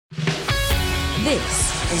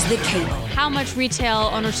This is The Cable. How much retail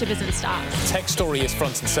ownership is in stock? Tech story is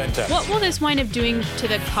front and centre. What will this wind up doing to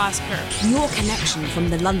the cost curve? Your connection from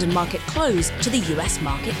the London market close to the US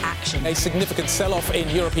market action. A significant sell-off in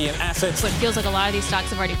European assets. So it feels like a lot of these stocks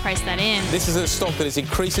have already priced that in. This is a stock that is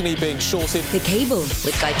increasingly being shorted. The Cable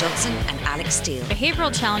with Guy Johnson and Alix Steel.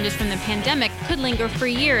 Behavioral challenges from the pandemic could linger for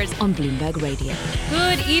years. On Bloomberg Radio.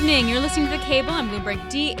 Good evening. You're listening to The Cable on Bloomberg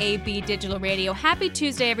DAB Digital Radio. Happy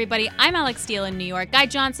Tuesday, everybody. I'm Alix Steel in New York. Guy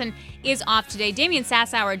Johnson is off today. Damian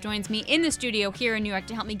Sassower joins me in the studio here in New York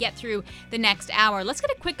to help me get through the next hour. Let's get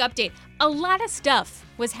a quick update. A lot of stuff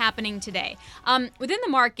was happening today. Within the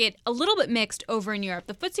market, a little bit mixed over in Europe.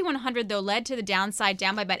 The FTSE 100, though, led to the downside,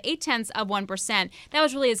 down by about 0.8%. That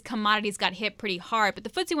was really as commodities got hit pretty hard. But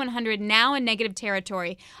the FTSE 100 now in negative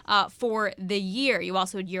territory for the year. You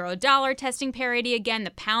also had euro-dollar testing parity again,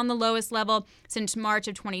 the pound the lowest level since March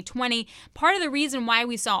of 2020. Part of the reason why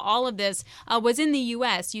we saw all of this was in the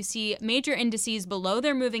U.S. You see major indices below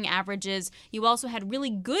their moving averages. You also had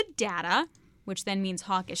really good data, which then means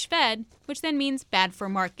hawkish Fed, which then means bad for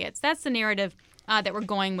markets. That's the narrative that we're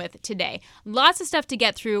going with today. Lots of stuff to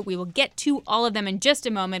get through. We will get to all of them in just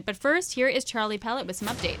a moment. But first, here is Charlie Pellet with some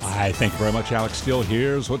updates. Hi, thank you very much, Alix Steel.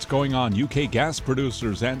 Here's what's going on. UK gas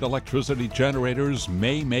producers and electricity generators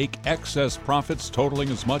may make excess profits totaling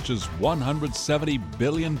as much as £170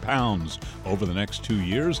 billion over the next 2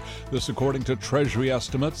 years. This according to Treasury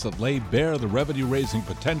estimates that lay bare the revenue-raising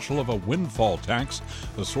potential of a windfall tax.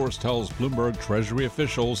 The source tells Bloomberg Treasury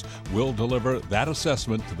officials will deliver that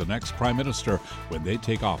assessment to the next Prime Minister when they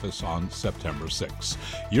take office on September 6.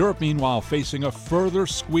 Europe, meanwhile, facing a further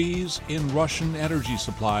squeeze in Russian energy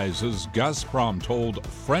supplies as Gazprom told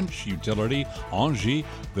French utility Engie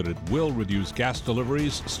that it will reduce gas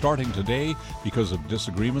deliveries starting today because of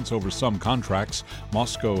disagreements over some contracts.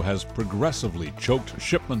 Moscow has progressively choked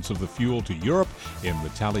shipments of the fuel to Europe in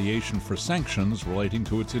retaliation for sanctions relating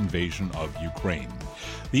to its invasion of Ukraine.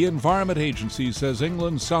 The Environment Agency says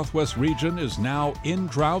England's southwest region is now in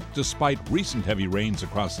drought despite recent heavy rains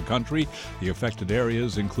across the country. The affected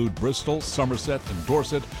areas include Bristol, Somerset, and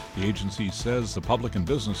Dorset. The agency says the public and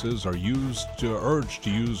businesses are urged to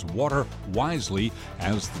use water wisely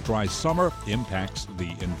as the dry summer impacts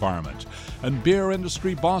the environment. And beer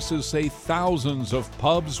industry bosses say thousands of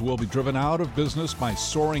pubs will be driven out of business by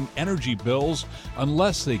soaring energy bills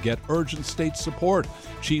unless they get urgent state support.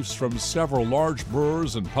 Chiefs from several large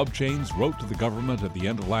brewers and pub chains wrote to the government at the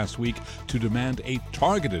end of last week to demand a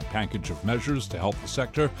targeted package of measures to help the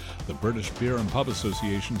sector. The British Beer and Pub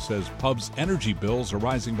Association says pubs' energy bills are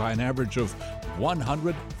rising by an average of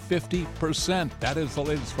 150%. That is the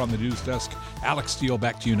latest from the news desk. Alix Steel,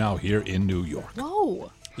 back to you now here in New York.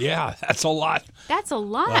 Whoa. Yeah, that's a lot. That's a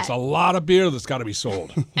lot. That's a lot of beer that's got to be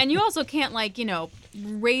sold. And you also can't,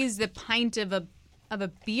 raise the pint of a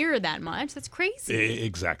beer that much. That's crazy.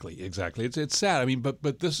 Exactly. It's sad. I mean,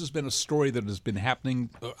 but this has been a story that has been happening,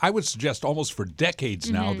 I would suggest, almost for decades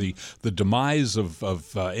now. The demise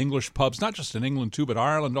of English pubs, not just in England too, but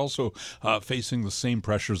Ireland also facing the same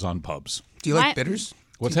pressures on pubs. Do you like bitters?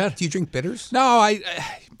 What's that? Do you drink bitters? No, I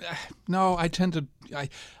tend to.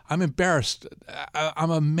 I'm embarrassed.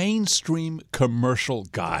 I'm a mainstream commercial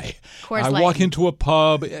guy. Coors I Light. walk into a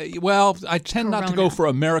pub. Well, I tend not to Corona. go for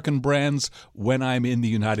American brands when I'm in the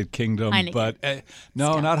United Kingdom. Heineken. But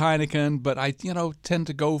no, not Heineken. But I, tend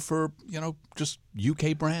to go for just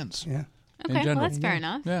UK brands. Yeah. Okay, well, that's fair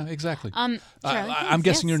enough. Yeah, exactly. Charlie, I'm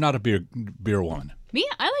guessing you're not a beer woman. Me?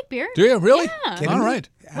 I like beer. Do you really? Yeah. Kidding All me? right.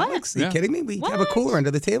 Alex, are you Yeah. kidding me? We have a cooler under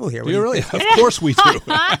the table here. Do you really? Of course we do.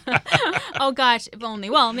 Oh, gosh, if only.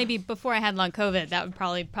 Well, maybe before I had long COVID, that would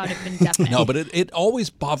probably have been definite. No, but it always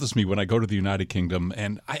bothers me when I go to the United Kingdom,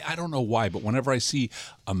 and I don't know why, but whenever I see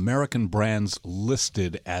American brands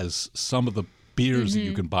listed as some of the beers that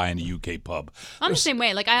you can buy in a UK pub. I'm the same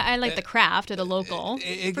way. I like the craft or the local.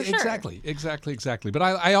 For sure. Exactly. But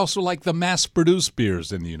I also like the mass-produced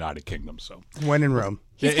beers in the United Kingdom. So When in Rome.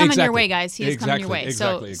 He's coming your way, guys. He is coming your way.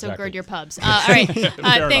 Exactly. So gird your pubs. All right. Thanks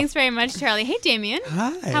enough. very much, Charlie. Hey, Damian.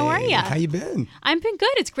 Hi. How are you? How you been? I've been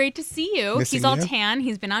good. It's great to see you. Missing He's all you. tan.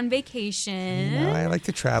 He's been on vacation. I like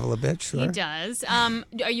to travel a bit, sure. He does.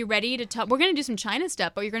 Are you ready to talk? We're going to do some China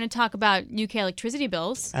stuff, but you're going to talk about UK electricity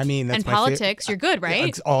bills. I mean, that's and my politics. You're good, right? Yeah,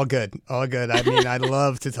 it's all good. All good. I mean, I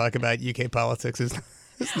love to talk about UK politics.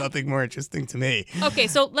 There's nothing more interesting to me. Okay,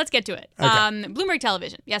 so let's get to it. Okay. Bloomberg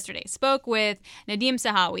Television yesterday spoke with Nadim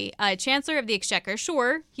Sahawi, Chancellor of the Exchequer.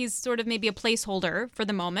 Sure, he's sort of maybe a placeholder for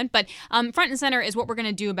the moment, but front and center is what we're going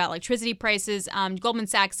to do about electricity prices. Goldman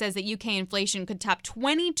Sachs says that UK inflation could top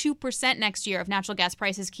 22% next year if natural gas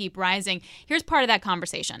prices keep rising. Here's part of that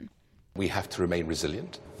conversation. We have to remain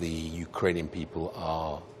resilient. The Ukrainian people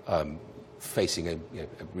are facing a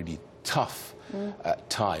really tough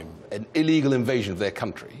time, an illegal invasion of their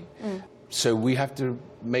country. So we have to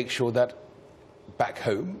make sure that back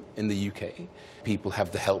home in the UK, people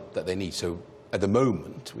have the help that they need. So at the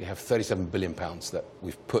moment, we have £37 billion that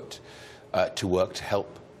we've put to work to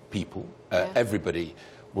help people. Everybody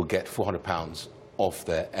will get £400 off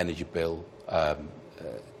their energy bill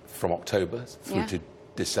from October through to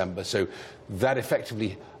December. So that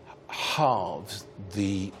effectively halves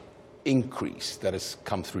the increase that has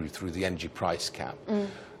come through the energy price cap.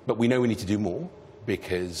 But we know we need to do more,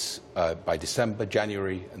 because by December,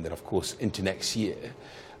 January, and then of course into next year,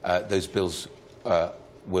 those bills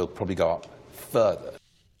will probably go up further.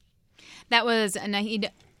 That was Naheem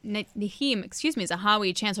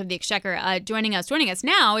Zahawi, Chancellor of the Exchequer, joining us. Joining us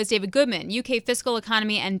now is David Goodman, UK Fiscal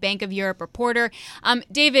Economy and Bank of Europe reporter.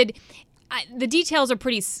 David, the details are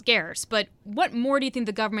pretty scarce, but what more do you think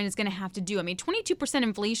the government is going to have to do? I mean, 22%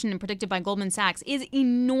 inflation predicted by Goldman Sachs is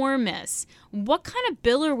enormous. What kind of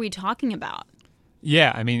bill are we talking about?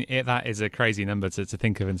 Yeah, I mean, that is a crazy number to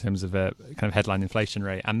think of in terms of a kind of headline inflation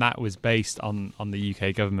rate. And that was based on the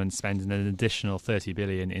UK government spending an additional $30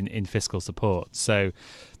 billion in fiscal support. So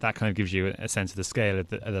that kind of gives you a sense of the scale of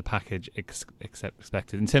the package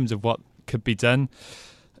expected. In terms of what could be done,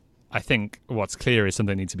 I think what's clear is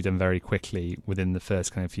something needs to be done very quickly within the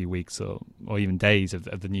first kind of few weeks or even days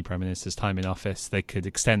of the new Prime Minister's time in office. They could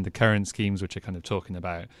extend the current schemes, which are kind of talking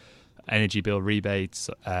about energy bill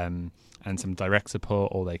rebates and some direct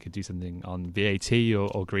support, or they could do something on VAT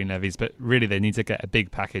or green levies. But really, they need to get a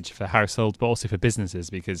big package for households, but also for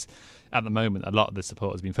businesses, because at the moment, a lot of the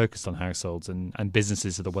support has been focused on households, and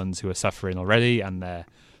businesses are the ones who are suffering already, and they're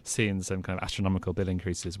seeing some kind of astronomical bill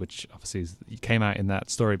increases, which obviously came out in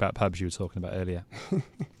that story about pubs you were talking about earlier.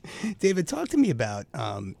 David, talk to me about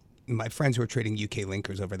my friends who are trading UK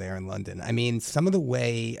linkers over there in London. I mean, some of the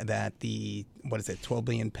way that the, £12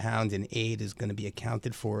 billion in aid is going to be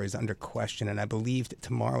accounted for is under question. And I believe that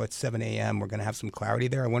tomorrow at 7 a.m. we're going to have some clarity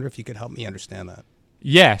there. I wonder if you could help me understand that.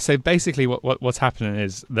 Yeah, so basically what's happening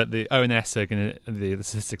is that the ONS are going to, the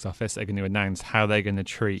Statistics Office are going to announce how they're going to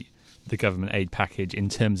treat the government aid package in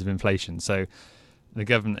terms of inflation. So the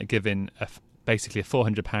government are giving basically a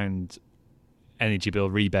 £400 energy bill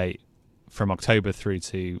rebate from October through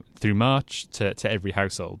March to every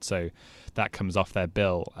household. So that comes off their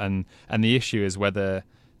bill. And the issue is whether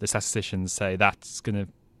the statisticians say that's going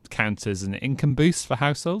to count as an income boost for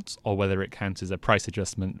households, or whether it counts as a price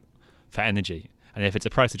adjustment for energy. And if it's a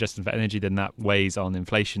price adjustment for energy, then that weighs on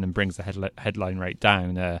inflation and brings the headline rate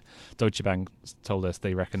down. Deutsche Bank told us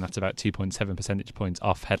they reckon that's about 2.7 percentage points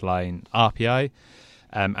off headline RPI,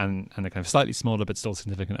 and a kind of slightly smaller but still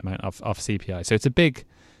significant amount off CPI. So it's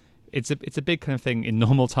a big kind of thing in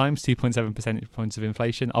normal times, 2.7 percentage points of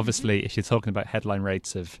inflation. Obviously, if you're talking about headline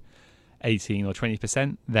rates of 18 or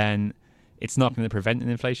 20%, then it's not going to prevent an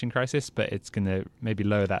inflation crisis, but it's going to maybe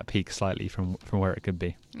lower that peak slightly from where it could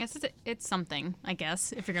be. I guess it's something, I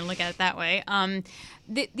guess, if you're going to look at it that way.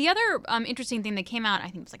 The other interesting thing that came out, I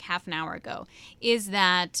think it was like half an hour ago, is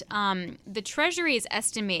that the Treasury is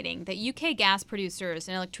estimating that UK gas producers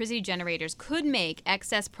and electricity generators could make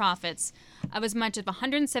excess profits of as much as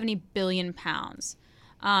 £170 billion.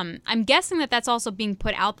 I'm guessing that that's also being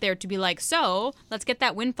put out there to be like, so let's get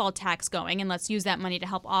that windfall tax going and let's use that money to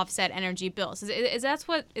help offset energy bills. Is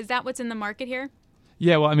that what's in the market here?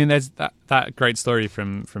 Yeah, well, I mean, there's that great story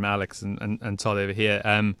from Alix and Todd over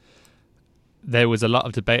here. There was a lot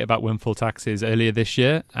of debate about windfall taxes earlier this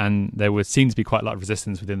year, and there seemed to be quite a lot of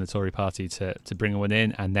resistance within the Tory party to bring one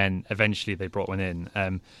in, and then eventually they brought one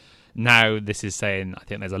in. Now this is saying, I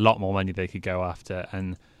think there's a lot more money they could go after,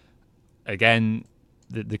 and again,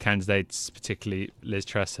 the candidates, particularly Liz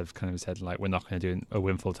Truss, have kind of said, like, we're not going to do a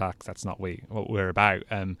windfall tax. That's not what we're about.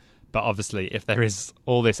 But obviously, if there is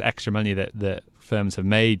all this extra money that firms have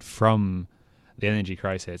made from the energy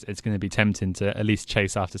crisis, it's going to be tempting to at least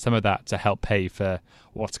chase after some of that to help pay for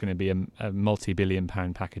what's going to be a multi-billion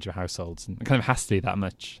pound package for households. And it kind of has to be that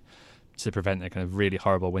much to prevent a kind of really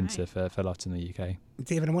horrible winter for lots in the UK.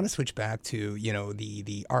 David, I want to switch back to,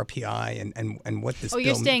 the RPI and what this bill...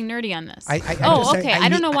 you're staying nerdy on this. Okay. I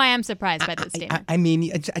don't know why I'm surprised by this statement.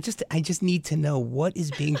 I just need to know what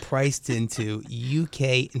is being priced into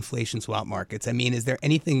UK inflation swap markets. I mean, is there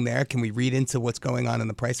anything there? Can we read into what's going on in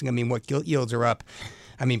the pricing? I mean, what gilt yields are up,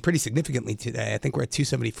 pretty significantly today. I think we're at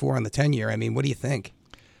 274 on the 10-year. I mean, what do you think?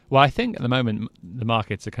 Well, I think at the moment the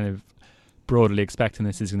markets are kind of broadly expecting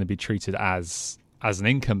this is going to be treated as an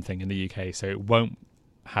income thing in the UK, so it won't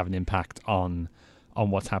have an impact on on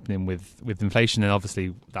what's happening with inflation, and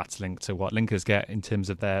obviously that's linked to what linkers get in terms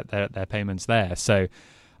of their payments there. So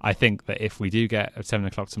I think that if we do get at 7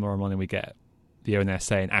 o'clock tomorrow morning, we get the ONS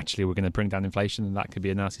saying actually we're going to bring down inflation, and that could be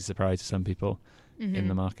a nasty surprise to some people in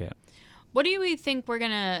the market. What do you think we're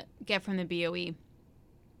going to get from the BOE?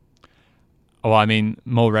 Oh, I mean,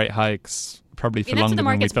 more rate hikes probably for that's longer what the than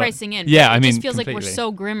we market's thought. pricing in. Yeah, it mean, just feels completely. like we're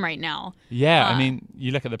so grim right now. Yeah, I mean,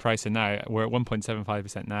 you look at the pricing now. We're at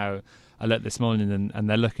 1.75% now. I looked this morning, and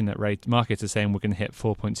they're looking at rate. Markets are saying we're going to hit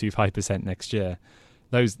 4.25% next year.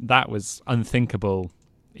 That was unthinkable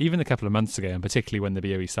even a couple of months ago, and particularly when the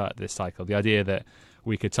BOE started this cycle. The idea that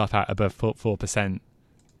we could top out above 4%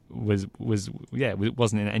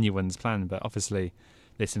 wasn't in anyone's plan. But obviously,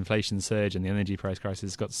 this inflation surge and the energy price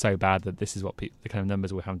crisis got so bad that this is what the kind of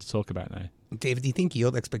numbers we're having to talk about now. David, do you think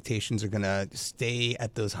yield expectations are going to stay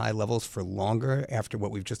at those high levels for longer after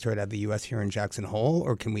what we've just heard out of the U.S. here in Jackson Hole?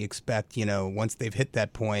 Or can we expect, once they've hit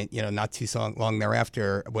that point, not too long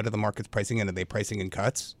thereafter, what are the markets pricing in? Are they pricing in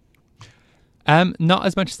cuts? Not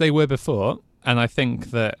as much as they were before. And I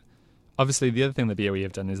think that obviously the other thing the BOE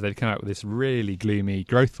have done is they've come out with this really gloomy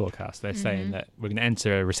growth forecast. They're saying that we're going to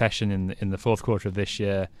enter a recession in the fourth quarter of this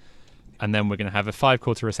year, and then we're going to have a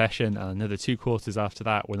 5-quarter recession, and another 2 quarters after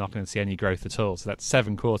that we're not going to see any growth at all. So that's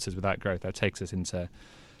 7 quarters without growth. That takes us into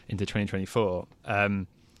 2024.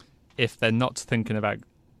 If they're not thinking about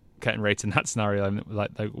cutting rates in that scenario,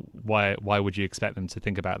 why would you expect them to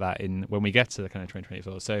think about that when we get to the kind of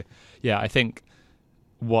 2024? So yeah, I think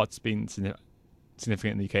what's been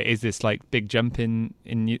significant in the UK is this like big jump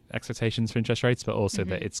in expectations for interest rates, but also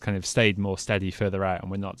that it's kind of stayed more steady further out,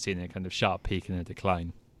 and we're not seeing a kind of sharp peak and a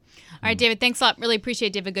decline. All right, David, thanks a lot. Really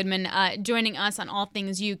appreciate David Goodman joining us on All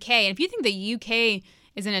Things UK. And if you think the UK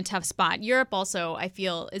is in a tough spot, Europe also, I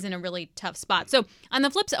feel, is in a really tough spot. So on the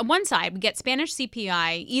flip side, on one side, we get Spanish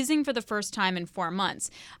CPI easing for the first time in 4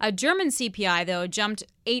 months. German CPI, though, jumped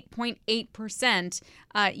 8.8%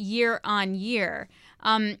 year on year.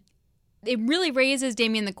 It really raises,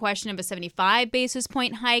 Damian, the question of a 75 basis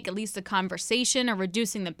point hike, at least the conversation, or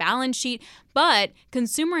reducing the balance sheet. But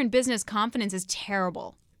consumer and business confidence is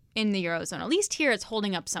terrible in the Eurozone. At least here it's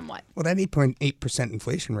holding up somewhat. Well, that 8.8%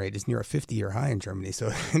 inflation rate is near a 50-year high in Germany.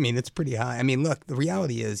 So, I mean, it's pretty high. I mean, look, the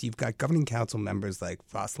reality is you've got governing council members like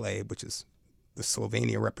Vosley, which is the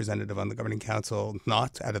Slovenia representative on the governing council,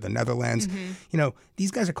 not out of the Netherlands.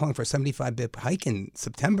 These guys are calling for a 75 bip hike in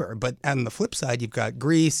September. But on the flip side, you've got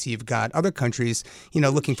Greece, you've got other countries,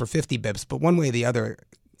 looking for 50 bips. But one way or the other,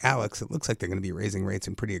 Alix, it looks like they're going to be raising rates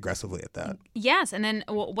and pretty aggressively at that. Yes, and then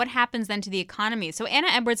what happens then to the economy? So Anna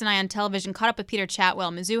Edwards and I on television caught up with Peter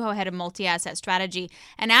Chatwell, Mizuho head of multi-asset strategy,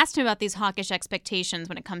 and asked him about these hawkish expectations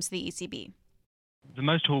when it comes to the ECB. The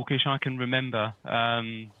most hawkish I can remember,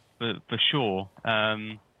 for sure.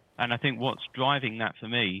 And I think what's driving that for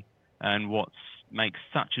me and what makes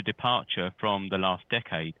such a departure from the last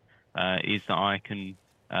decade is that I can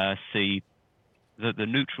see that the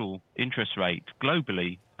neutral interest rate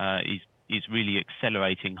globally is really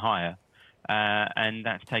accelerating higher, and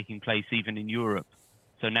that's taking place even in Europe.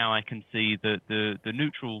 So now I can see that the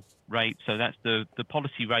neutral rate, so that's the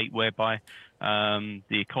policy rate whereby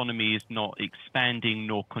the economy is not expanding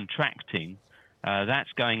nor contracting,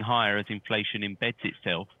 that's going higher as inflation embeds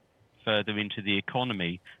itself further into the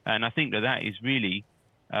economy. And I think that is really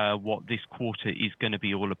what this quarter is going to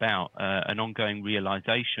be all about, an ongoing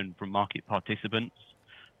realization from market participants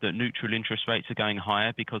that neutral interest rates are going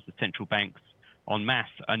higher because the central banks en masse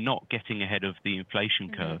are not getting ahead of the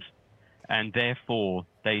inflation curve. And therefore,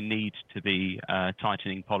 they need to be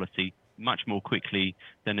tightening policy much more quickly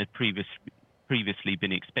than had previously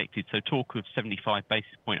been expected. So talk of 75 basis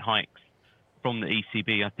point hikes from the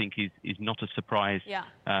ECB, I think, is not a surprise. Yeah.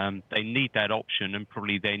 They need that option, and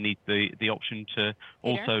probably they need the option to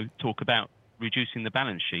also talk about reducing the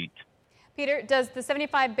balance sheet. Peter, does the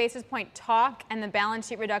 75 basis point talk and the balance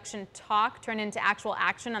sheet reduction talk turn into actual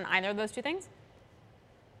action on either of those two things?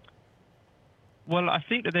 Well, I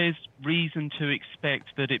think that there's reason to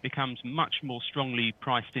expect that it becomes much more strongly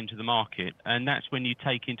priced into the market, and that's when you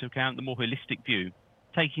take into account the more holistic view,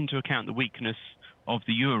 take into account the weakness of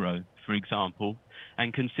the euro, for example,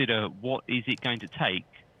 and consider what is it going to take,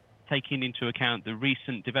 taking into account the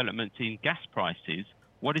recent developments in gas prices,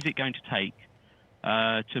 what is it going to take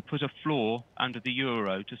to put a floor under the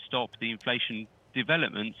euro to stop the inflation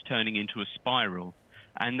developments turning into a spiral.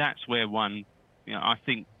 And that's where I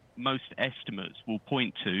think most estimates will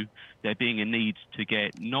point to there being a need to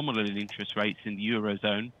get nominal interest rates in the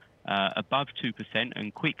Eurozone above 2%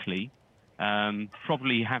 and quickly,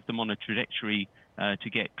 probably have them on a trajectory to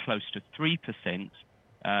get close to 3%,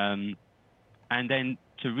 and then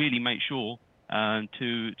to really make sure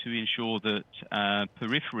to ensure that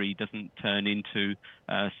periphery doesn't turn into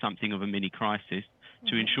something of a mini crisis,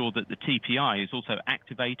 to ensure that the TPI is also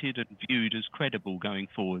activated and viewed as credible going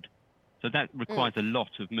forward. So that requires a lot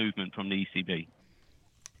of movement from the ECB.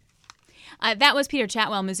 That was Peter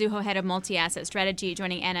Chatwell, Mizuho head of multi-asset strategy,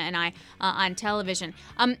 joining Anna and I on television.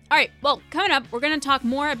 All right, well, coming up, we're going to talk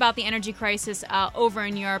more about the energy crisis over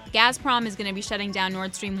in Europe. Gazprom is going to be shutting down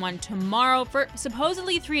Nord Stream 1 tomorrow for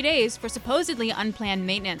supposedly 3 days for supposedly unplanned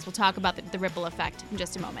maintenance. We'll talk about the ripple effect in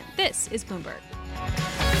just a moment. This is Bloomberg.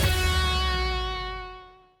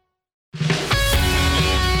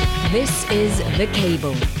 This is The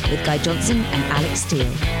Cable with Guy Johnson and Alix Steel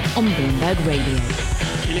on Bloomberg Radio.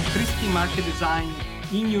 Electricity market design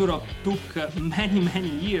in Europe took many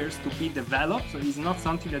years to be developed, so it's not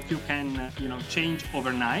something that you can change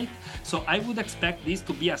overnight. So I would expect this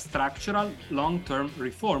to be a structural long-term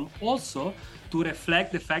reform, also to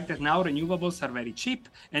reflect the fact that now renewables are very cheap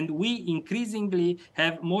and we increasingly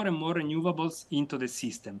have more and more renewables into the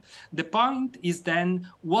system. The point is then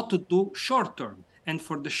what to do short-term. And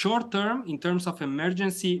for the short term, in terms of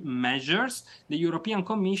emergency measures, the European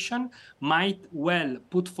Commission might well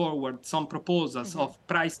put forward some proposals of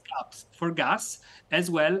price caps for gas,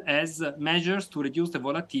 as well as measures to reduce the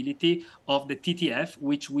volatility of the TTF,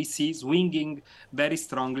 which we see swinging very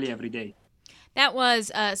strongly every day. That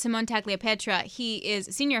was Simone Tagliapetra. He is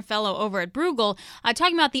senior fellow over at Bruegel,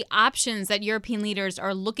 talking about the options that European leaders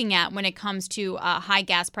are looking at when it comes to high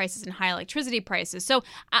gas prices and high electricity prices. So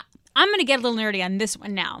I'm going to get a little nerdy on this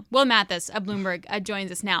one now. Will Mathis of Bloomberg joins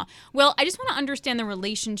us now. Will, I just want to understand the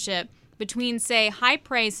relationship between, say, high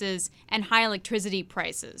prices and high electricity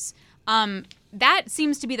prices. That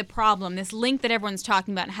seems to be the problem, this link that everyone's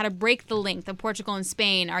talking about, and how to break the link that Portugal and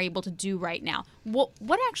Spain are able to do right now.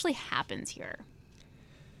 What actually happens here?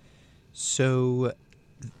 So,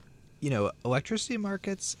 electricity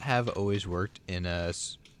markets have always worked in a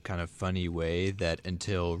kind of funny way that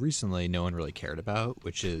until recently no one really cared about,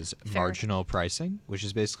 which is marginal pricing, which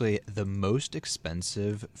is basically the most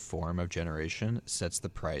expensive form of generation sets the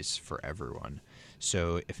price for everyone.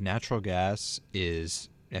 So if natural gas plants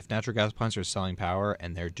are selling power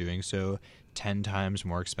and they're doing so 10 times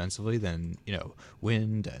more expensively than,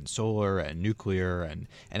 wind and solar and nuclear and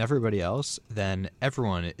everybody else, then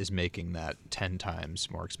everyone is making that 10 times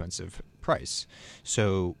more expensive price.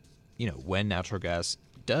 So, when natural gas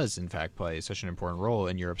does in fact play such an important role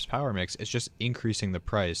in Europe's power mix, it's just increasing the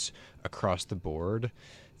price across the board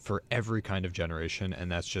for every kind of generation,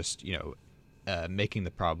 and that's just making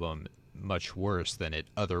the problem much worse than it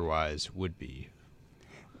otherwise would be.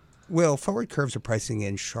 Will, forward curves are pricing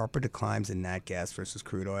in sharper declines in nat gas versus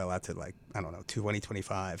crude oil out to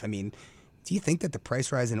 2025. I mean, do you think that the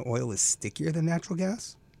price rise in oil is stickier than natural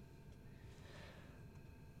gas?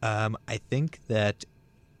 I think that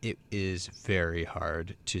it is very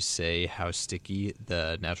hard to say how sticky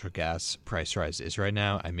the natural gas price rise is right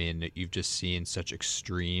now. I mean, you've just seen such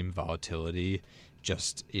extreme volatility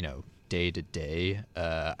just, day to day.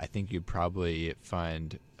 I think you'd probably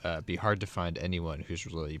be hard to find anyone who's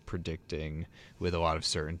really predicting with a lot of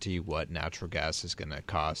certainty what natural gas is going to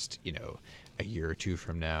cost, a year or two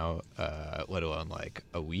from now, let alone like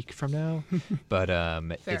a week from now. But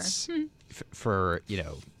it's for,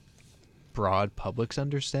 broad public's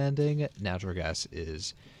understanding, natural gas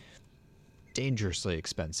is dangerously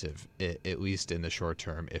expensive, at least in the short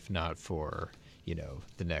term, if not for,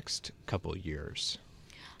 the next couple years.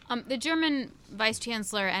 The German Vice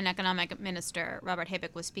Chancellor and Economic Minister, Robert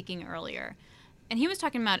Habeck, was speaking earlier, and he was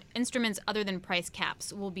talking about instruments other than price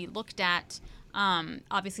caps will be looked at,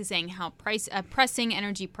 obviously saying how pressing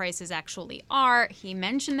energy prices actually are. He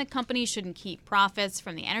mentioned that companies shouldn't keep profits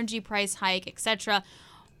from the energy price hike, etc.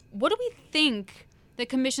 What do we think the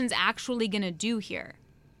Commission's actually going to do here?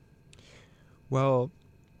 Well,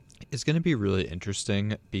 it's going to be really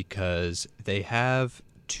interesting because they have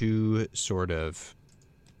two sort of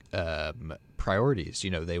priorities.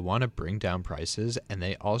 They want to bring down prices, and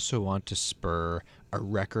they also want to spur a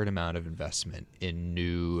record amount of investment in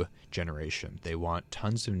new generation. They want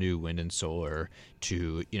tons of new wind and solar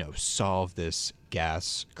to, solve this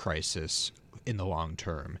gas crisis in the long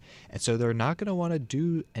term. And so they're not going to want to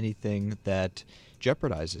do anything that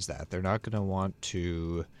jeopardizes that. They're not going to want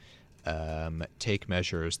to take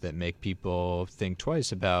measures that make people think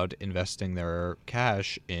twice about investing their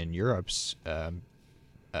cash in Europe's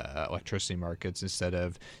electricity markets instead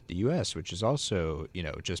of the U.S., which is also,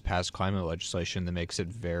 just passed climate legislation that makes it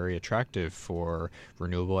very attractive for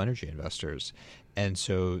renewable energy investors. And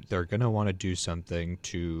so they're going to want to do something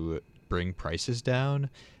to bring prices down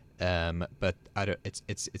But it's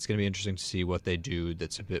going to be interesting to see what they do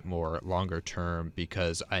that's a bit more longer term,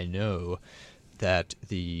 because I know that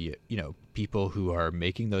the people who are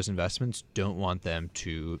making those investments don't want them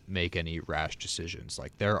to make any rash decisions.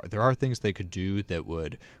 Like there are things they could do that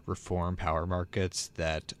would reform power markets,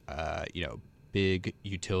 that big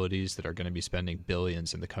utilities that are going to be spending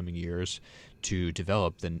billions in the coming years to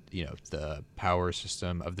develop the power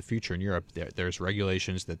system of the future in Europe. There's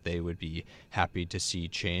regulations that they would be happy to see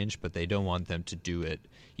change, but they don't want them to do it,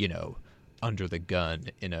 under the gun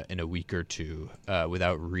in a week or two,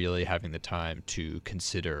 without really having the time to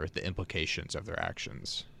consider the implications of their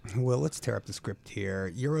actions. Well, let's tear up the script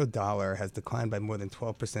here. Euro dollar has declined by more than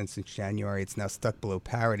 12% since January. It's now stuck below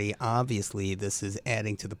parity. Obviously, this is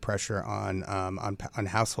adding to the pressure on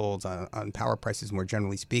households, on power prices more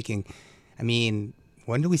generally speaking. I mean,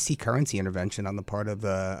 when do we see currency intervention on the part of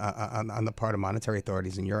on the part of monetary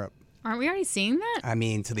authorities in Europe? Aren't we already seeing that? I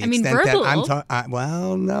mean, to the extent verbal. that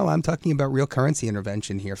I'm talking about real currency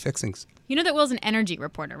intervention here, fixings. You know that Will's an energy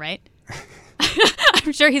reporter, right?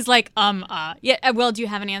 I'm sure he's like, yeah. Will, do you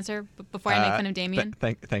have an answer before I make fun of Damian?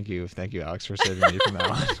 Thank you, Alex, for saving me from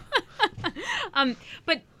that one.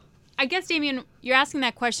 But I guess, Damian, you're asking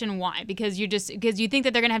that question why? Because you think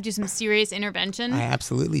that they're going to have to do some serious intervention? I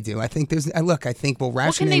absolutely do. I think rationing...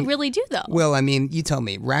 What can they really do, though? Well, I mean, you tell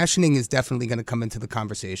me. Rationing is definitely going to come into the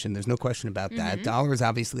conversation. There's no question about that. Mm-hmm. Dollar is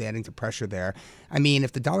obviously adding to pressure there. I mean,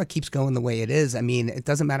 if the dollar keeps going the way it is, I mean, it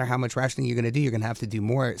doesn't matter how much rationing you're going to do. You're going to have to do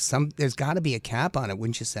more. There's got to be a cap on it,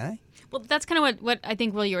 wouldn't you say? Well, that's kind of what I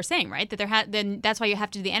think, Will, you were saying, right? That then that's why you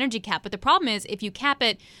have to do the energy cap. But the problem is, if you cap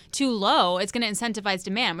it too low, it's going to incentivize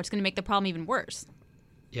demand, which is going to make the problem even worse.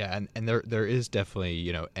 Yeah, and there is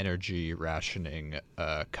definitely energy rationing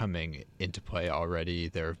coming into play already.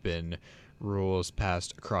 There have been rules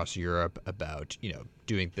passed across Europe about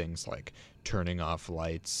doing things like turning off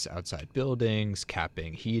lights outside buildings,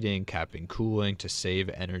 capping heating, capping cooling to save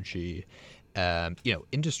energy.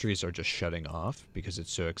 Industries are just shutting off because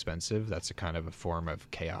it's so expensive. That's a kind of a form of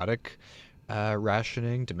chaotic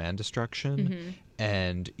rationing, demand destruction. Mm-hmm.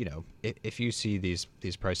 And if you see these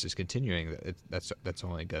prices continuing, that's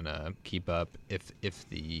only gonna keep up. If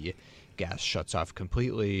the gas shuts off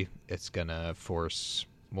completely, it's gonna force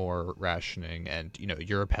more rationing. And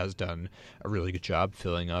Europe has done a really good job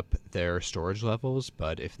filling up their storage levels,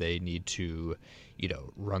 but if they need to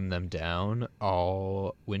run them down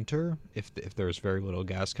all winter, if there's very little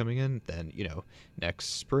gas coming in, then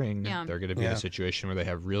next spring they're going to be in a situation where they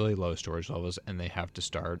have really low storage levels and they have to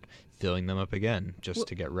start filling them up again just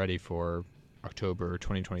to get ready for October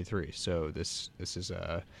 2023. So this is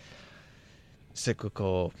a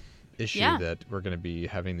cyclical issue that we're going to be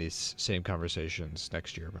having these same conversations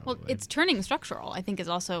next year, probably. Well, it's turning structural, I think, is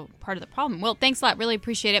also part of the problem. Well, thanks a lot. Really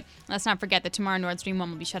appreciate it. Let's not forget that tomorrow Nord Stream 1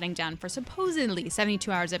 will be shutting down for supposedly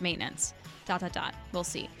 72 hours of maintenance. ... We'll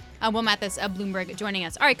see. Will Mathis of Bloomberg joining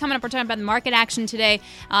us. All right, coming up, we're talking about the market action today.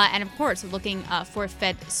 And, of course, looking for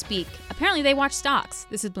Fed speak. Apparently, they watch stocks.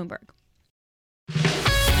 This is Bloomberg.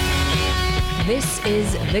 This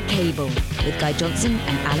is The Cable with Guy Johnson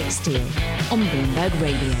and Alix Steel on Bloomberg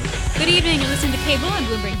Radio. Good evening. You're listening to Cable on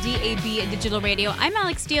Bloomberg DAB Digital Radio. I'm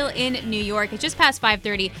Alix Steel in New York. It's just past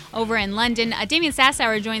 5:30 over in London. Damian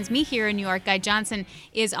Sassower joins me here in New York. Guy Johnson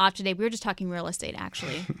is off today. We were just talking real estate,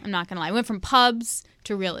 actually. I'm not going to lie. We went from pubs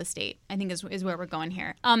to real estate, I think is where we're going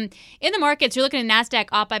here. In the markets, you're looking at NASDAQ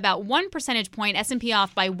off by about 1 percentage point, S&P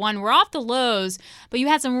off by 1. We're off the lows, but you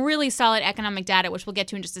had some really solid economic data, which we'll get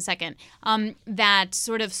to in just a second, that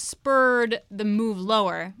sort of spurred the move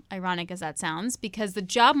lower, ironic as that sounds, because the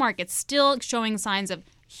job market's still showing signs of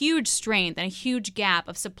huge strength and a huge gap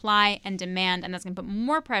of supply and demand, and that's going to put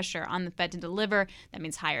more pressure on the Fed to deliver. That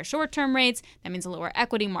means higher short-term rates. That means a lower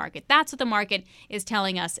equity market. That's what the market is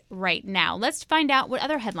telling us right now. Let's find out what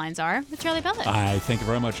other headlines are with Charlie Bellis. Thank you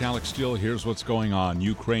very much, Alix Steel. Here's what's going on.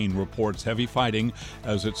 Ukraine reports heavy fighting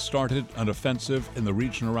as it started an offensive in the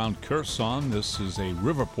region around Kherson. This is a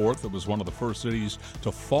river port that was one of the first cities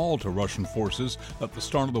to fall to Russian forces at the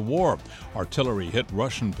start of the war. Artillery hit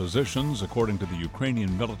Russian positions, according to the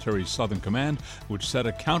Ukrainian Military Southern Command, which said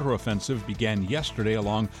a counteroffensive began yesterday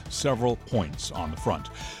along several points on the front.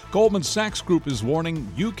 Goldman Sachs Group is warning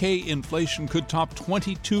UK inflation could top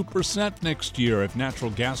 22% next year if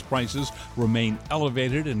natural gas prices remain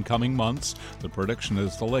elevated in coming months. The prediction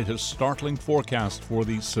is the latest startling forecast for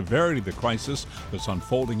the severity of the crisis that's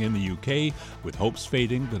unfolding in the UK, with hopes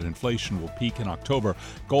fading that inflation will peak in October.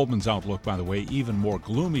 Goldman's outlook, by the way, even more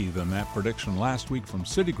gloomy than that prediction last week from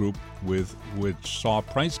Citigroup, which saw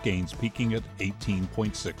price gains peaking at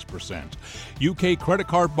 18.6%. UK credit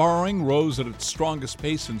card borrowing rose at its strongest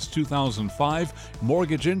pace since 2005.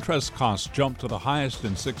 Mortgage interest costs jumped to the highest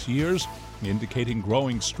in 6 years, indicating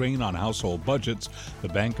growing strain on household budgets. The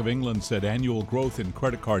Bank of England said annual growth in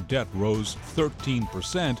credit card debt rose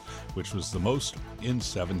 13%, which was the most in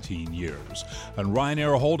 17 years. And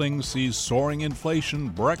Ryanair Holdings sees soaring inflation,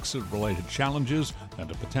 Brexit-related challenges, and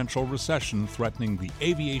a potential recession threatening the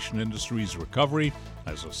aviation industry's recovery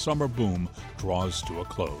as a summer boom draws to a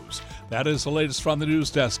close. That is the latest from the news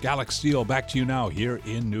desk. Alix Steel, back to you now here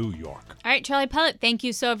in New York. All right, Charlie Pellet, thank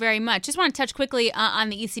you so very much. Just want to touch quickly on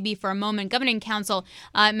the ECB for a moment. Governing Council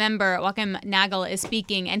member Joachim Nagel is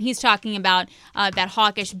speaking, and he's talking about that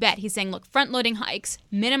hawkish bet. He's saying, look, front-loading hikes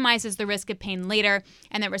minimizes the risk of pain later,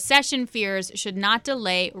 and that recession fears should not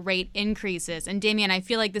delay rate increases. And Damian, I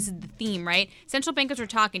feel like this is the theme, right? Central bankers are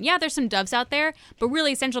talking, yeah, there's some doves out there, but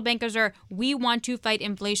really central bankers are, we want to fight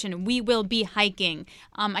inflation. We will be hiking.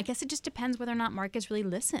 I guess it just depends whether or not markets really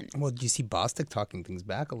listen. Well, did you see Bostic talking things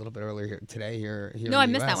back a little bit earlier today here No, I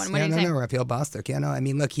missed that one. What did he say? No, Raphael Bostic. Yeah, no, I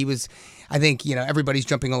mean, look, he was, I think, everybody's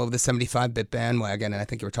jumping all over the 75-bit bandwagon, and I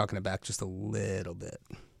think you were talking it back just a little bit.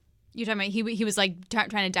 You're talking about he was like trying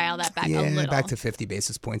to dial that back a yeah, little. back to 50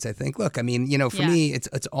 basis points, I think. Look, I mean, for me,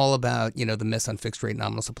 it's all about, the miss on fixed rate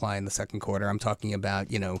nominal supply in the second quarter. I'm talking about,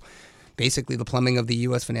 basically the plumbing of the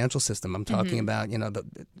U.S. financial system. I'm talking about,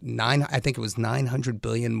 I think it was $900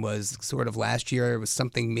 billion was sort of last year. It was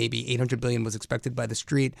something maybe $800 billion was expected by the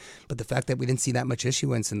street. But the fact that we didn't see that much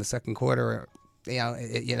issuance in the second quarter,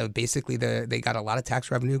 basically they got a lot of tax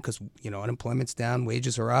revenue because, unemployment's down,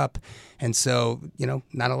 wages are up. And so,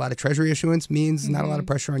 not a lot of treasury issuance means not a lot of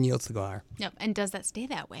pressure on yields to go higher. Yep. And does that stay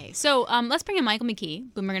that way? So let's bring in Michael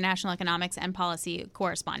McKee, Bloomberg National Economics and Policy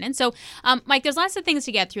Correspondent. So, Mike, there's lots of things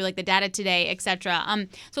to get through, like the data today, et cetera.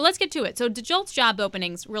 So let's get to it. So JOLTS job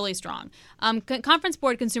openings, really strong. Conference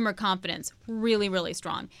Board consumer confidence, really, really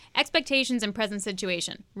strong. Expectations and present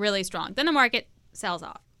situation, really strong. Then the market sells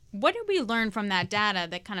off. What did we learn from that data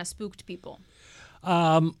that kind of spooked people?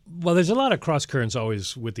 Well, there's a lot of cross currents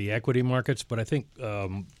always with the equity markets, but I think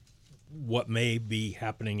what may be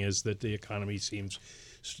happening is that the economy seems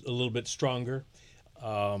a little bit stronger.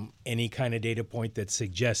 Any kind of data point that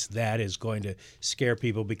suggests that is going to scare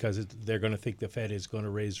people because they're going to think the Fed is going to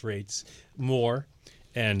raise rates more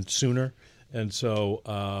and sooner. And so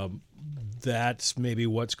that's maybe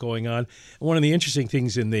what's going on. One of the interesting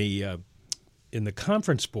things in the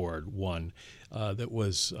Conference Board one that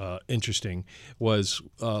was interesting was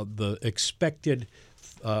the expected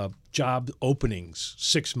job openings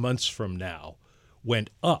 6 months from now went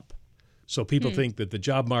up. So people think that the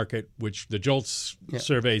job market, which the JOLTS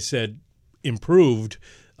survey said improved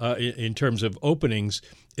in terms of openings,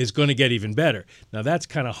 is going to get even better. Now that's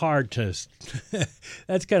kind of hard to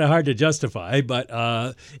justify,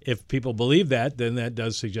 but if people believe that, then that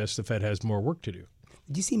does suggest the Fed has more work to do.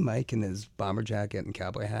 Did you see Mike in his bomber jacket and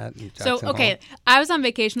cowboy hat? I was on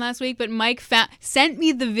vacation last week, but Mike sent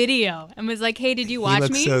me the video and was like, hey, did you watch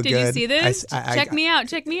me? So did good. You see this? Check me out.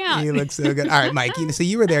 He looks so good. All right, Mike, so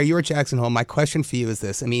you were there. You were at Jackson Hole. My question for you is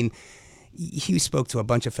this. I mean, you spoke to a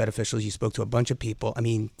bunch of Fed officials. You spoke to a bunch of people. I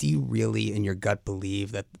mean, do you really in your gut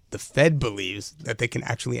believe that the Fed believes that they can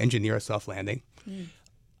actually engineer a soft landing?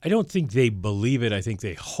 I don't think they believe it. I think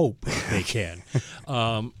they hope they can.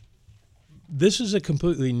 This is a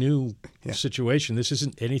completely new situation. This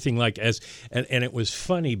isn't anything like and it was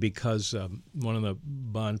funny because one of the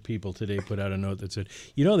bond people today put out a note that said,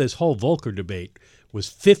 this whole Volcker debate was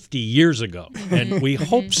 50 years ago, and we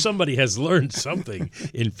hope somebody has learned something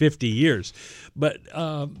in 50 years. But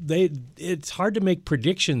it's hard to make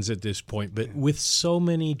predictions at this point, but with so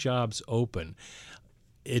many jobs open,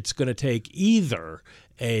 it's going to take either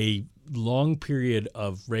a long period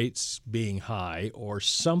of rates being high or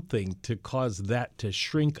something to cause that to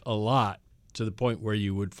shrink a lot to the point where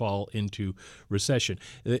you would fall into recession.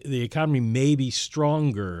 The economy may be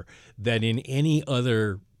stronger than in any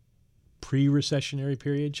other pre-recessionary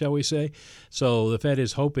period, shall we say. So the Fed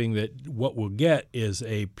is hoping that what we'll get is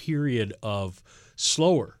a period of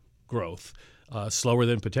slower growth, slower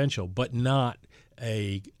than potential, but not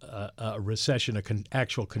a recession,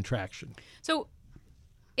 actual contraction. So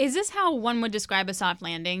is this how one would describe a soft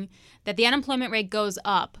landing? That the unemployment rate goes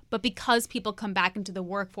up, but because people come back into the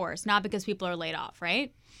workforce, not because people are laid off,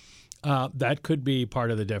 right? That could be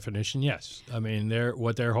part of the definition, yes. I mean,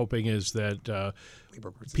 what they're hoping is that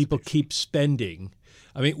people keep spending.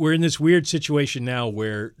 I mean, we're in this weird situation now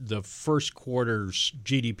where the first quarter's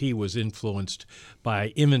GDP was influenced by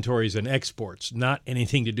inventories and exports, not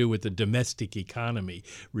anything to do with the domestic economy,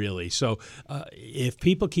 really. So if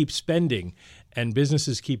people keep spending and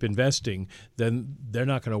businesses keep investing, then they're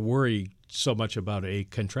not going to worry so much about a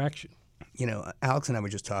contraction. You know, Alix and I were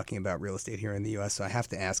just talking about real estate here in the U.S., so I have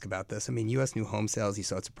to ask about this. I mean, U.S. new home sales, you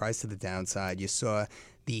saw a surprise to the downside. You saw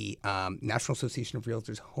the National Association of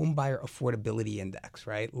Realtors Home Buyer Affordability Index,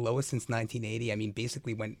 right? Lowest since 1980. I mean,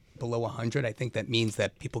 basically went below 100. I think that means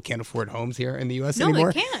that people can't afford homes here in the U.S. anymore.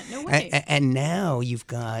 No, they can't. No way. And now you've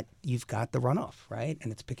got the runoff, right?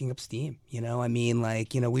 And it's picking up steam. You know, I mean,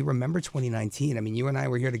 like, you know, we remember 2019. I mean, you and I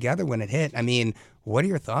were here together when it hit. I mean, what are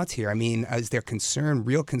your thoughts here? I mean, is there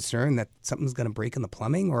real concern that something's going to break in the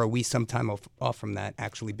plumbing, or are we sometime off from that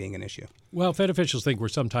actually being an issue? Well, Fed officials think we're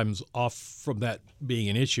sometimes off from that being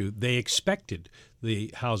an issue. They expected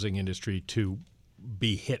the housing industry to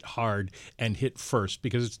be hit hard and hit first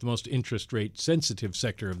because it's the most interest rate sensitive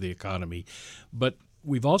sector of the economy. But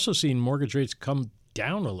we've also seen mortgage rates come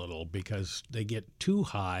down a little because they get too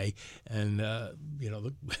high, and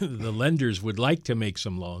the lenders would like to make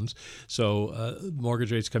some loans, so mortgage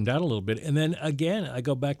rates come down a little bit. And then again, I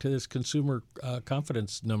go back to this consumer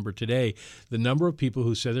confidence number today. The number of people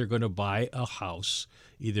who said they're going to buy a house,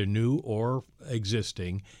 either new or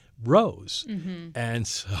existing, rose. And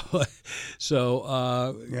so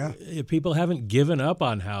people haven't given up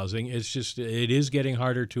on housing. It's just it is getting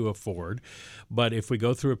harder to afford. But if we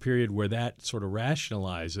go through a period where that sort of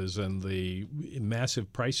rationalizes and the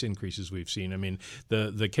massive price increases we've seen, I mean,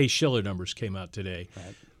 the Case-Shiller numbers came out today.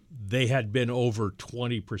 Right. They had been over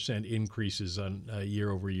 20% increases on a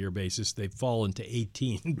year-over-year basis. They've fallen to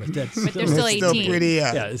 18, but that's they're still 18. Still pretty,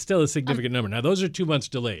 yeah, it's still a significant number. Now, those are 2 months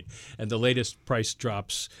delayed, and the latest price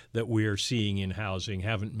drops that we're seeing in housing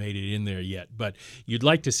haven't made it in there yet. But you'd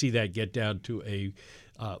like to see that get down to a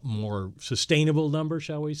more sustainable number,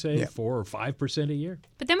 shall we say, 4 or 5% a year.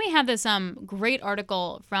 But then we have this great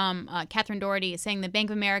article from Catherine Doherty saying that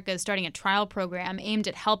Bank of America is starting a trial program aimed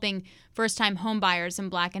at helping first-time home buyers in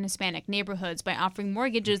Black and Hispanic neighborhoods by offering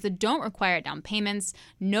mortgages that don't require down payments,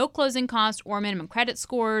 no closing costs, or minimum credit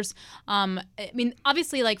scores. I mean,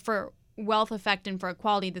 obviously, like for wealth effect and for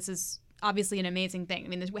equality, this is obviously an amazing thing. I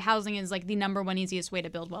mean, housing is like the number one easiest way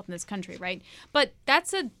to build wealth in this country, right? But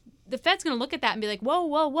the Fed's going to look at that and be like, whoa,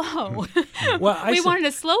 whoa, whoa. Well, we wanted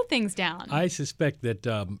to slow things down. I suspect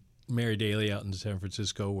that Mary Daly out in San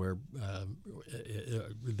Francisco, where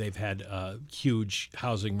they've had huge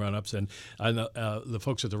housing run-ups, and the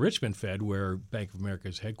folks at the Richmond Fed, where Bank of America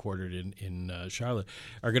is headquartered in Charlotte,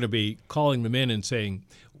 are going to be calling them in and saying,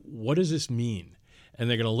 what does this mean? And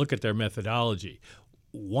they're going to look at their methodology.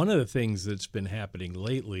 One of the things that's been happening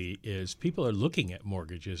lately is people are looking at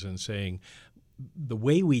mortgages and saying, the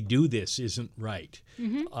way we do this isn't right.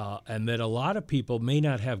 And that a lot of people may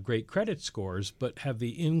not have great credit scores, but have the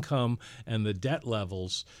income and the debt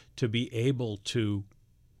levels to be able to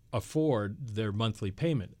afford their monthly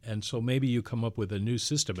payment. And so maybe you come up with a new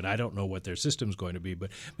system, and I don't know what their system's going to be, but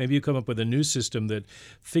maybe you come up with a new system that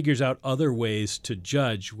figures out other ways to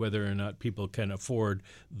judge whether or not people can afford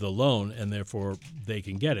the loan, and therefore they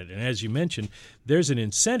can get it. And as you mentioned, there's an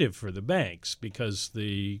incentive for the banks because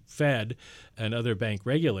the Fed and other bank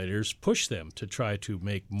regulators push them to try to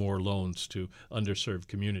make more loans to underserved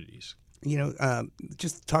communities. You know,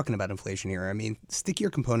 just talking about inflation here, I mean,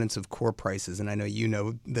 stickier components of core prices, and I know you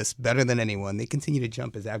know this better than anyone, they continue to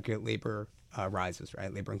jump as aggregate labor rises,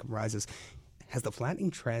 right? Labor income rises. Has the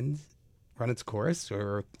flattening trend run its course,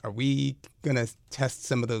 or are we going to test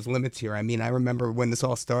some of those limits here? I mean, I remember when this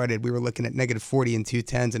all started, we were looking at negative 40 and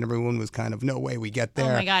 210s, and everyone was kind of, no way we get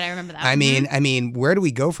there. Oh, my God, I remember that. I mean, where do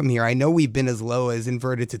we go from here? I know we've been as low as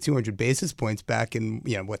inverted to 200 basis points back in,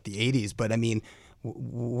 the 80s, but I mean,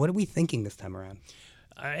 what are we thinking this time around?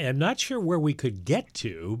 I am not sure where we could get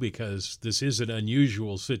to because this is an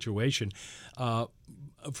unusual situation.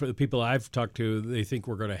 For the people I've talked to, they think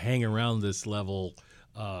we're going to hang around this level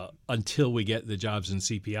until we get the jobs and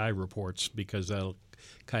CPI reports because that'll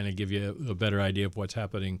kind of give you a better idea of what's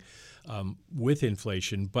happening with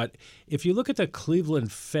inflation. But if you look at the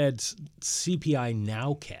Cleveland Fed's CPI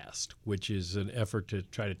Nowcast, which is an effort to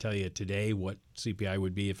try to tell you today what CPI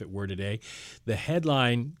would be if it were today, the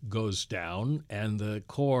headline goes down and the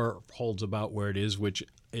core holds about where it is, which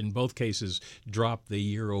in both cases dropped the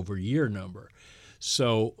year-over-year number.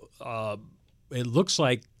 So it looks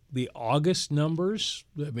like the August numbers,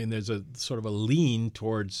 I mean, there's a sort of a lean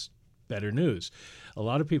towards better news. A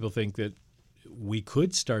lot of people think that we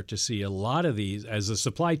could start to see a lot of these, as the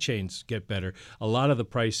supply chains get better, a lot of the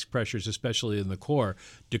price pressures, especially in the core,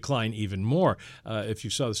 decline even more. If you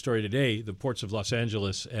saw the story today, the ports of Los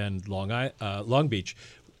Angeles and Long Beach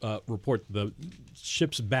report the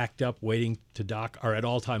ships backed up waiting to dock are at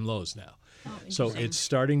all-time lows now. So it's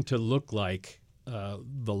starting to look like a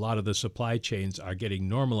lot of the supply chains are getting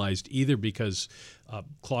normalized, either because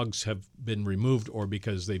clogs have been removed or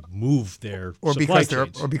because they've moved their supply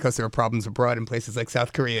chains. Or because there are problems abroad in places like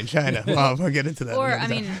South Korea and China. Well, we'll get into that. Or, I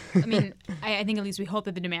think at least we hope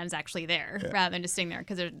that the demand is actually there rather than just sitting there,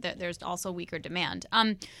 because there's also weaker demand.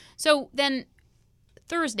 So then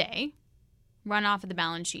Thursday, runoff of the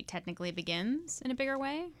balance sheet technically begins in a bigger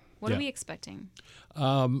way. What are we expecting?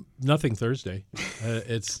 Nothing Thursday.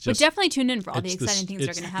 It's just. But definitely tune in for all the exciting things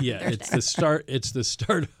that are going to happen Thursday. It's the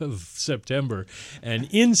start of September, and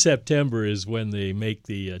in September is when they make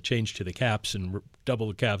the change to the caps and double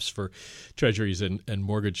the caps for treasuries and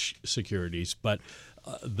mortgage securities. But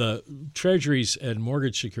the treasuries and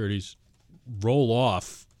mortgage securities roll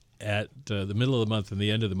off at the middle of the month and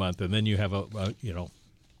the end of the month, and then you have a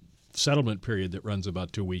settlement period that runs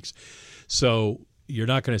about 2 weeks. So you're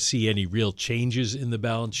not going to see any real changes in the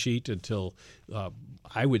balance sheet until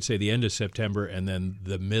I would say the end of September, and then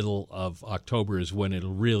the middle of October is when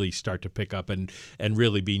it'll really start to pick up and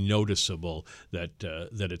really be noticeable that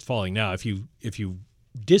it's falling. Now, if you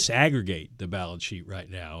disaggregate the balance sheet right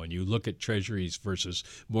now and you look at treasuries versus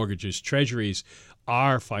mortgages, treasuries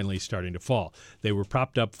are finally starting to fall. They were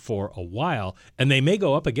propped up for a while, and they may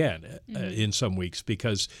go up again in some weeks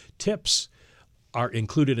because tips are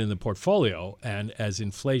included in the portfolio, and as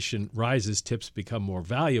inflation rises, tips become more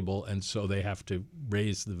valuable, and so they have to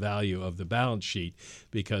raise the value of the balance sheet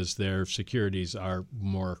because their securities are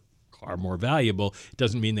more valuable. It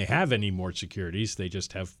doesn't mean they have any more securities. They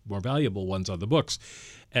just have more valuable ones on the books.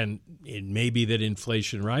 And it may be that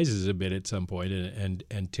inflation rises a bit at some point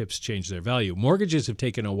and tips change their value. Mortgages have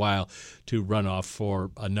taken a while to run off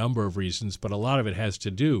for a number of reasons, but a lot of it has to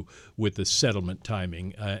do with the settlement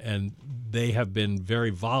timing. And they have been very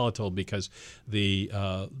volatile because the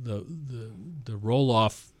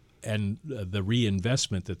roll-off and the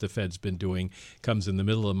reinvestment that the Fed's been doing comes in the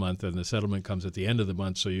middle of the month, and the settlement comes at the end of the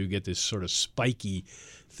month. So you get this sort of spiky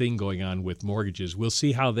thing going on with mortgages. We'll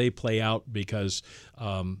see how they play out because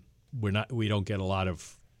we don't get a lot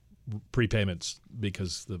of prepayments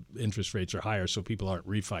because the interest rates are higher, so people aren't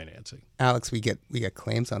refinancing. Alex, we get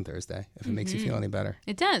claims on Thursday, if it makes you feel any better.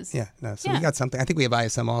 It does. Yeah. No. So we got something. I think we have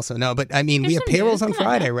ISM also. No, but I mean, we have payrolls on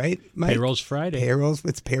Friday, right, Mike? Payrolls Friday.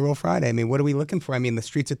 It's payroll Friday. I mean, what are we looking for? I mean, the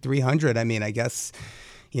street's at 300. I mean, I guess,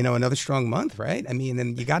 another strong month, right? I mean,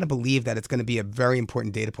 and you got to believe that it's going to be a very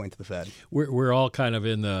important data point to the Fed. We're all kind of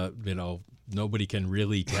in the, nobody can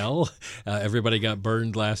really tell. Everybody got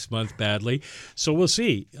burned last month badly. So we'll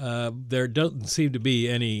see. There doesn't seem to be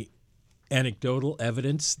any anecdotal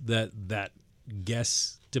evidence that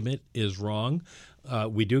guesstimate is wrong.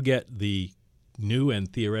 We do get the new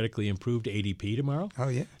and theoretically improved ADP tomorrow. Oh,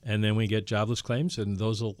 yeah. And then we get jobless claims, and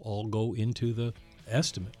those will all go into the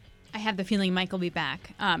estimate. I have the feeling Mike will be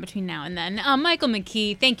back between now and then. Michael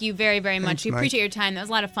McKee, thank you very, very much. Thanks, We Mike. appreciate your time. That was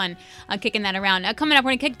a lot of fun kicking that around. Coming up,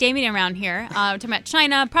 we're going to kick Damian around here. Talking about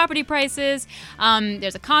China, property prices.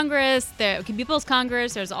 There's a Congress. There can be People's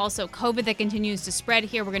Congress. There's also COVID that continues to spread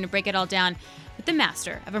here. We're going to break it all down with the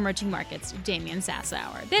master of emerging markets, Damian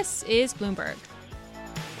Sassower. This is Bloomberg.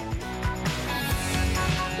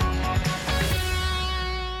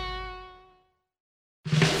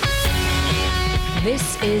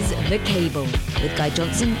 This is The Cable with Guy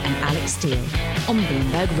Johnson and Alix Steel on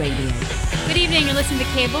Bloomberg Radio. Good evening. You're listening to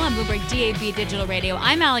Cable on Bloomberg DAB Digital Radio.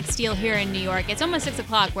 I'm Alix Steel here in New York. It's almost 6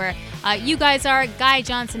 o'clock where you guys are. Guy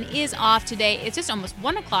Johnson is off today. It's just almost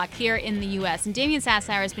 1 o'clock here in the U.S. And Damian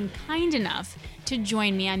Sassower has been kind enough to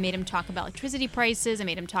join me. I made him talk about electricity prices. I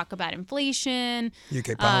made him talk about inflation.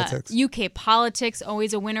 UK politics. UK politics,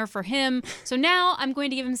 always a winner for him. So now I'm going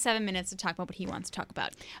to give him 7 minutes to talk about what he wants to talk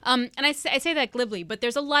about. And I say that glibly, but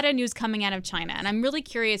there's a lot of news coming out of China, and I'm really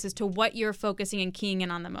curious as to what you're focusing and keying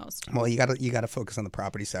in on the most. Well, you got to focus on the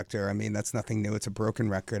property sector. I mean, that's nothing new. It's a broken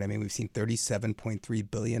record. I mean, we've seen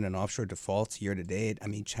 $37.3 billion in offshore defaults year to date. I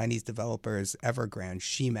mean, Chinese developers, Evergrande,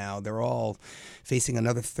 Shimao, they're all facing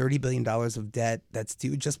another $30 billion of debt that's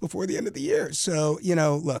due just before the end of the year. So,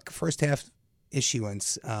 look, first half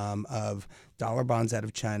issuance of dollar bonds out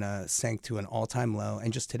of China sank to an all-time low.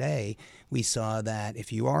 And just today, we saw that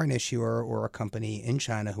if you are an issuer or a company in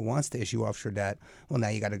China who wants to issue offshore debt, well, now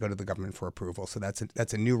you got to go to the government for approval. So that's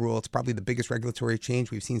a new rule. It's probably the biggest regulatory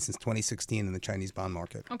change we've seen since 2016 in the Chinese bond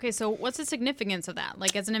market. Okay, so what's the significance of that?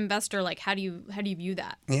 Like, as an investor, like how do you view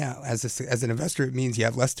that? Yeah, as an investor, it means you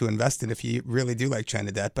have less to invest in if you really do like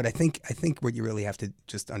China debt. But I think what you really have to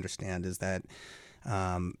just understand is that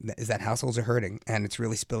households are hurting, and it's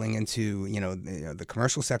really spilling into the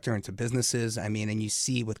commercial sector, into businesses. I mean, and you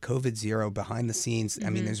see with COVID zero behind the scenes, I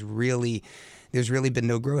mean, there's really been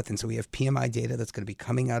no growth. And so we have PMI data that's going to be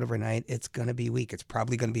coming out overnight. It's going to be weak. It's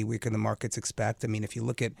probably going to be weaker than the markets expect. I mean, if you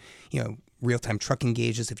look at, real-time trucking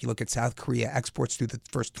gauges, if you look at South Korea exports through the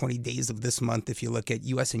first 20 days of this month, if you look at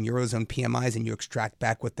U.S. and Eurozone PMIs and you extract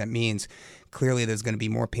back what that means, clearly there's going to be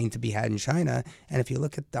more pain to be had in China. And if you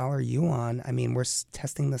look at dollar yuan, I mean, we're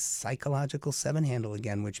testing the psychological 7 handle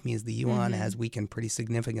again, which means the yuan has weakened pretty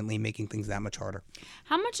significantly, making things that much harder.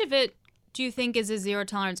 How much of it do you think is a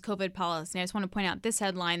zero-tolerance COVID policy? And I just want to point out this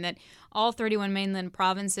headline that all 31 mainland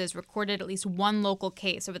provinces recorded at least one local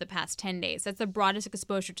case over the past 10 days. That's the broadest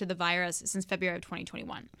exposure to the virus since February of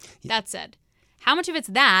 2021. Yeah. That said, how much of it's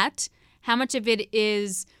that? How much of it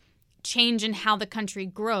is change in how the country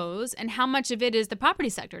grows? And how much of it is the property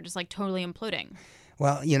sector just like totally imploding?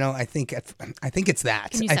 Well, I think it's that.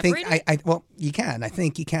 Can you separate it? Well, you can. I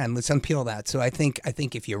think you can. Let's unpeel that. So I think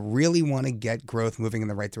if you really want to get growth moving in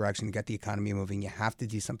the right direction, get the economy moving, you have to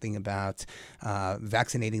do something about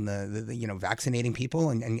vaccinating vaccinating people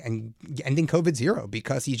and ending COVID zero,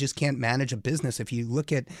 because you just can't manage a business. If you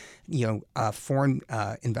look at foreign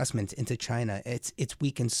investment into China, it's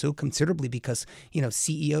weakened so considerably because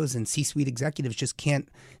CEOs and C-suite executives just can't.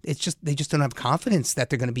 They just don't have confidence that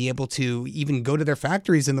they're going to be able to even go to their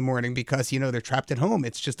factories in the morning because, they're trapped at home.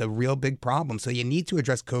 It's just a real big problem. So you need to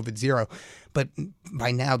address COVID zero. But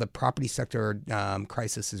by now, the property sector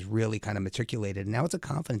crisis is really kind of matriculated. Now it's a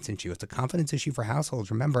confidence issue. It's a confidence issue for households.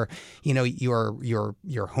 Remember,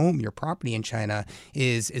 your home, your property in China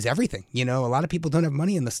is everything. A lot of people don't have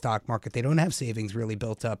money in the stock market. They don't have savings really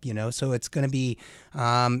built up, So it's going to be,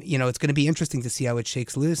 it's going to be interesting to see how it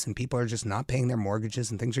shakes loose. And people are just not paying their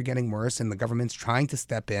mortgages and things are getting worse. And the government's trying to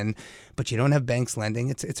step in, but you don't have banks lending.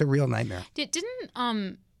 It's a real nightmare.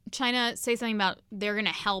 Didn't China say something about they're going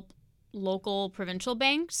to help local provincial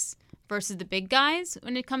banks versus the big guys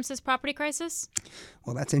when it comes to this property crisis?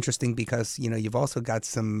 Well, that's interesting because, you've also got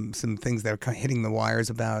some things that are kind of hitting the wires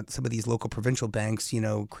about some of these local provincial banks,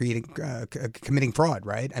 committing fraud,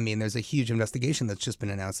 right? I mean, there's a huge investigation that's just been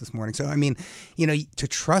announced this morning. So, I mean, to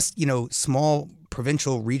trust, small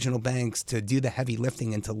provincial regional banks to do the heavy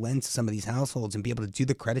lifting and to lend to some of these households and be able to do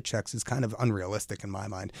the credit checks is kind of unrealistic in my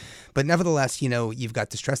mind. But nevertheless, you've got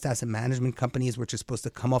distressed asset management companies, which are supposed to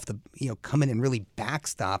come in and really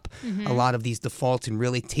backstop a lot of these defaults and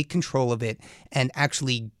really take control of it and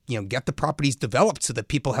actually get the properties developed so that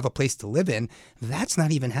people have a place to live in. That's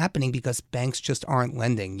not even happening because banks just aren't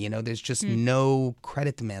lending. There's just no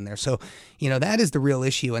credit demand there. So, that is the real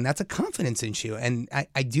issue, and that's a confidence issue. And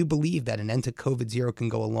I do believe that an end to COVID zero can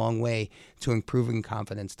go a long way to improving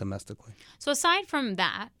confidence domestically. So aside from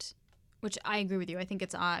that, which I agree with you, I think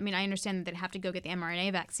it's, I understand that they'd have to go get the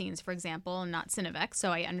mRNA vaccines, for example, and not Sinovac. So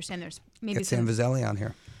I understand there's maybe get Sam Vazeli on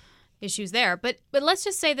here. Issues there. But let's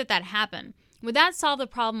just say that happened. Would that solve the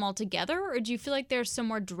problem altogether, or do you feel like there's some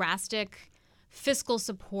more drastic fiscal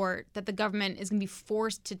support that the government is going to be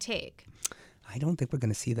forced to take? I don't think we're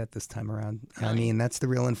going to see that this time around. Really? I mean, that's the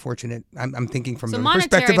real unfortunate. I'm thinking from the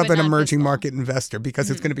monetary, perspective of an emerging fiscal market investor, because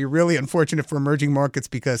it's going to be really unfortunate for emerging markets,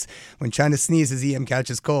 because when China sneezes, EM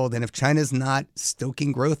catches cold. And if China's not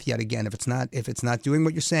stoking growth yet again, if it's not doing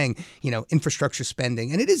what you're saying, infrastructure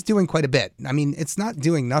spending, and it is doing quite a bit. I mean, it's not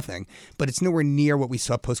doing nothing, but it's nowhere near what we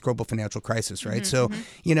saw post-global financial crisis, right? So,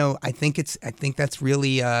 I think that's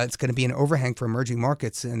really it's going to be an overhang for emerging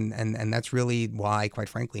markets, and that's really why, quite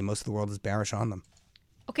frankly, most of the world is bearish on them.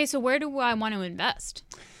 Okay, so where do I want to invest?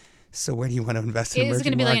 So where do you want to invest in emerging markets? Is it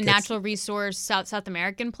going to be like a natural resource South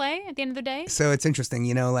American play at the end of the day? So it's interesting,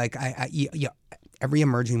 every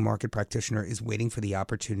emerging market practitioner is waiting for the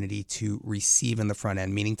opportunity to receive in the front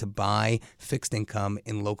end, meaning to buy fixed income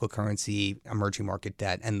in local currency emerging market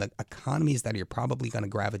debt. And the economies that you're probably going to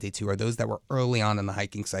gravitate to are those that were early on in the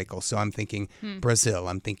hiking cycle. So I'm thinking Brazil,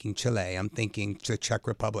 I'm thinking Chile, I'm thinking the Czech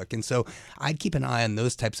Republic. And so I'd keep an eye on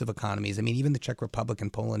those types of economies. I mean, even the Czech Republic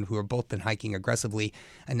and Poland, who have both been hiking aggressively,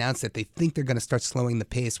 announced that they think they're going to start slowing the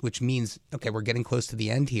pace, which means, okay, we're getting close to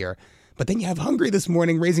the end here. But then you have Hungary this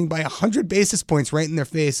morning raising by 100 basis points right in their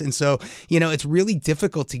face. And so, it's really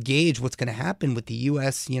difficult to gauge what's going to happen with the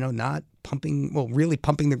U.S., not really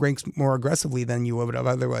pumping the brakes more aggressively than you would have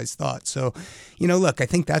otherwise thought. So, look, I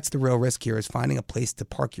think that's the real risk here is finding a place to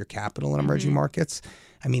park your capital in emerging markets.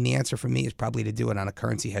 I mean, the answer for me is probably to do it on a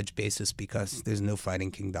currency hedge basis because there's no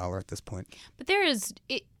fighting King dollar at this point. But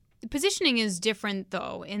positioning is different,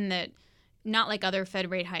 though, in that not like other Fed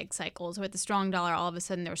rate hike cycles with the strong dollar, all of a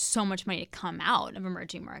sudden there's so much money to come out of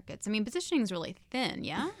emerging markets. I mean, positioning is really thin,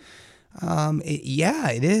 yeah?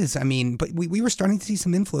 It is. I mean, but we were starting to see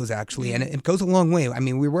some inflows actually, and it goes a long way. I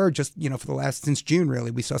mean, we were just, since June,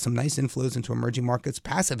 really, we saw some nice inflows into emerging markets,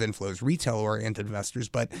 passive inflows, retail-oriented investors,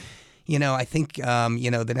 but I think,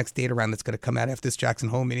 the next data round that's going to come out after this Jackson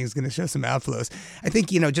Hole meeting is going to show some outflows. I think,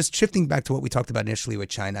 just shifting back to what we talked about initially with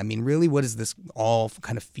China, I mean, really, what is this all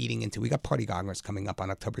kind of feeding into? We got Party Congress coming up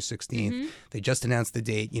on October 16th. They just announced the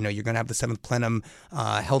date. You're going to have the 7th plenum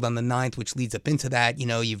held on the 9th, which leads up into that.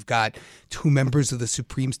 You've got 2 members of the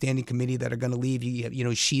Supreme Standing Committee that are going to leave.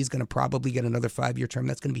 Xi's going to probably get another 5-year term.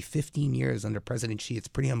 That's going to be 15 years under President Xi. It's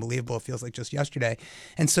pretty unbelievable. It feels like just yesterday.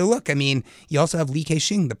 And so, look, I mean, you also have Li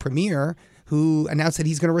Keqiang, the premier, who announced that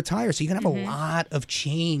he's going to retire. So you're going to have a lot of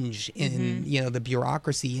change in, the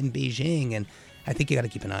bureaucracy in Beijing. And I think you got to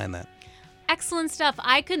keep an eye on that. Excellent stuff.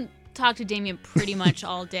 I could talk to Damian pretty much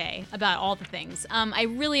all day about all the things. I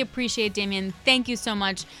really appreciate Damian. Thank you so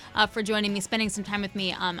much for joining me, spending some time with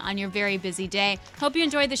me on your very busy day. Hope you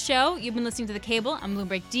enjoyed the show. You've been listening to The Cable on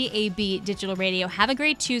Bloomberg DAB Digital Radio. Have a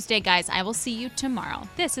great Tuesday, guys. I will see you tomorrow.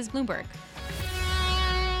 This is Bloomberg.